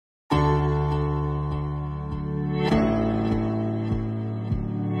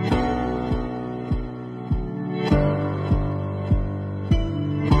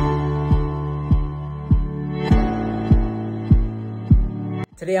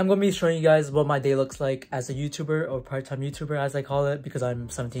Today I'm going to be showing you guys what my day looks like as a YouTuber, or part-time YouTuber as I call it, because I'm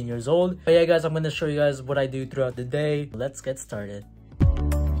 17 years old. But yeah guys, I'm going to show you guys what I do throughout the day. Let's get started.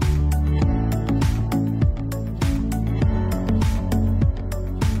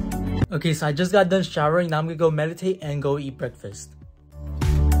 Okay, so I just got done showering. Now I'm going to go meditate and go eat breakfast.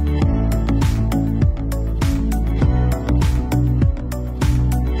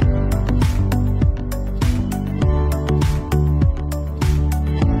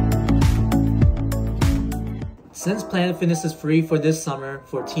 Since Planet Fitness is free for this summer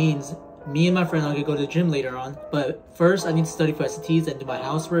for teens, me and my friend are gonna go to the gym later on. But first, I need to study for SATs and do my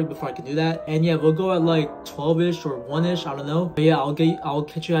housework before I can do that. And yeah, we'll go at like 12-ish or 1-ish, I don't know. But yeah, I'll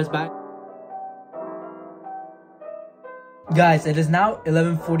catch you guys back. Guys, it is now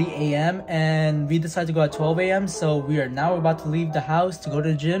 11:40 a.m. and we decided to go at 12 a.m. So we are now about to leave the house to go to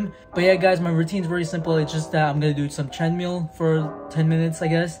the gym. But yeah guys, my routine is very simple. It's just that I'm gonna do some treadmill for 10 minutes, I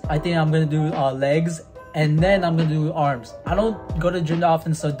guess. I think I'm gonna do legs. And then I'm gonna do arms. I don't go to the gym that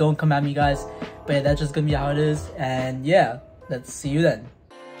often, so don't come at me guys. But yeah, that's just gonna be how it is. And yeah, let's see you then.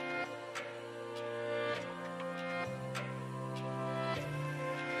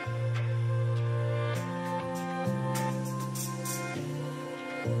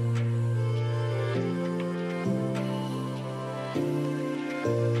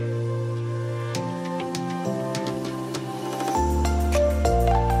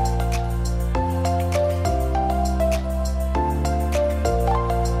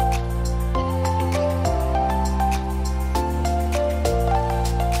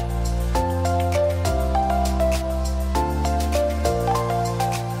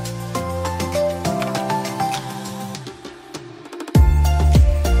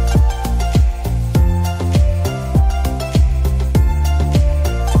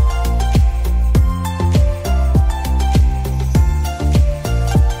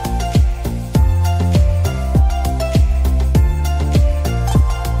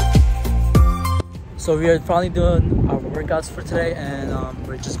 So we are finally doing our workouts for today, and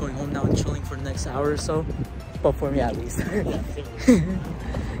we're just going home now and chilling for the next hour or so. But for me at least.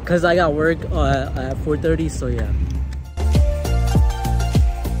 Because I got work at 4:30, so yeah.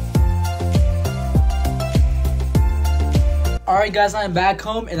 Alright guys, I'm back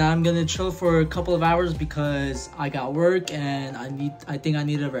home and I'm gonna chill for a couple of hours because I got work and I think I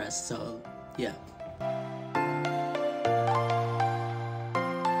need a rest, so yeah.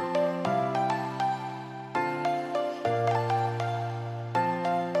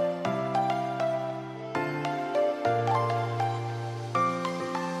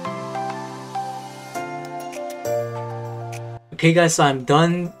 Okay guys, so I'm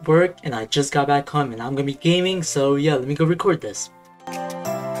done work and I just got back home and I'm gonna be gaming, so yeah, let me go record this.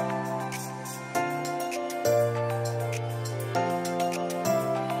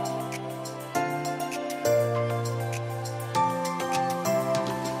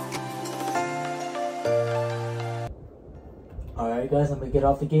 Alright guys, I'm gonna get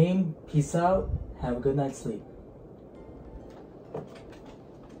off the game. Peace out. Have a good night's sleep.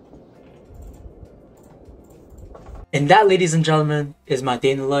 And that, ladies and gentlemen, is my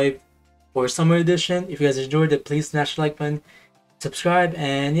day in the life for summer edition. If you guys enjoyed it, please smash the like button, subscribe,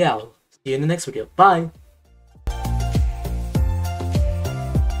 and yeah, I'll see you in the next video. Bye!